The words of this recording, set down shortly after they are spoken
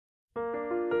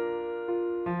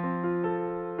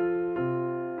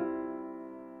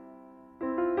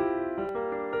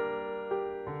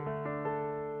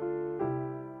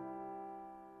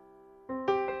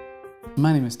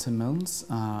My name is Tim Milnes.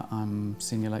 I'm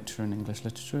Senior Lecturer in English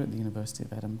Literature at the University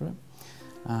of Edinburgh.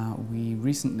 We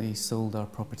recently sold our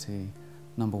property,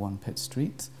 number 1 Pitt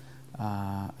Street,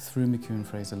 through McEwan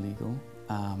Fraser Legal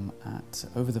at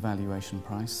over the valuation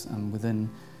price, and within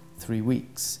 3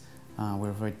 weeks.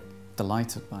 We're very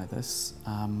delighted by this,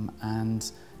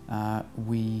 and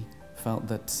we felt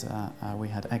that we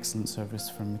had excellent service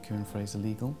from McEwan Fraser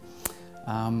Legal.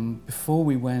 Before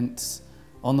we went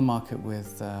on the market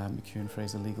with McEwan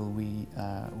Fraser Legal,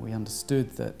 we understood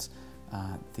that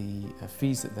the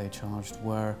fees that they charged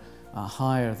were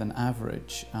higher than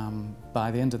average.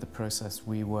 By the end of the process,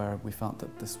 we felt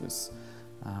that this was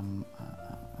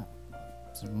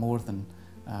sort of more than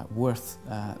worth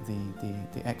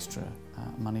the extra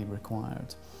money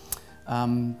required.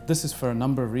 This is for a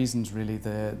number of reasons, really.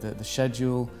 The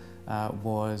schedule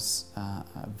was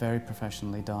very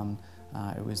professionally done.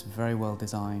 It was very well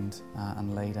designed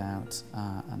and laid out,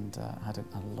 and had a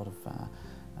lot of,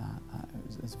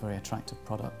 it was a very attractive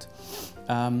product.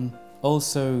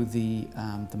 Also, the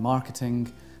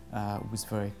marketing was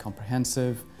very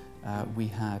comprehensive. We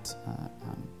had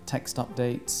text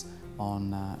updates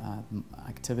on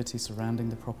activity surrounding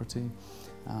the property.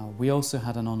 We also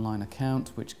had an online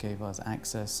account which gave us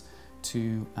access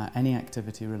to any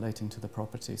activity relating to the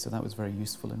property, so that was very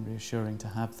useful and reassuring to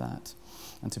have that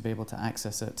and to be able to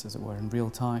access it, as it were, in real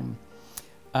time.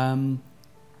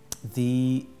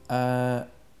 The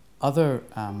other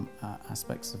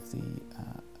aspects of the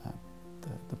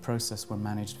process were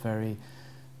managed very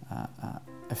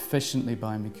efficiently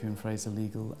by McEwan Fraser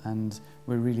Legal, and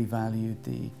we really valued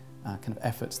the kind of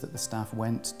efforts that the staff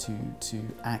went to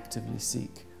actively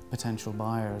seek potential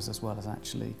buyers, as well as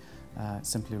actually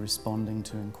simply responding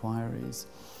to inquiries.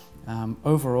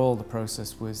 Overall, the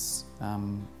process was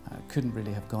couldn't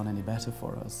really have gone any better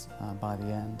for us by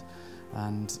the end,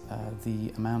 and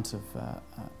the amount of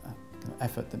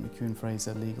effort that McEwan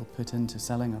Fraser Legal put into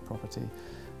selling our property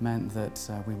meant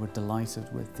that we were delighted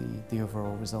with the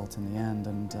overall result in the end,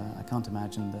 and I can't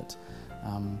imagine that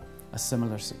a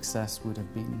similar success would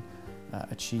have been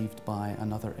achieved by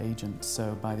another agent.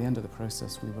 So by the end of the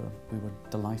process, we were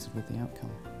delighted with the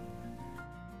outcome.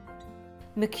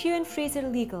 McEwan Fraser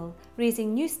Legal,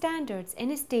 raising new standards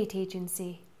in estate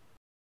agency.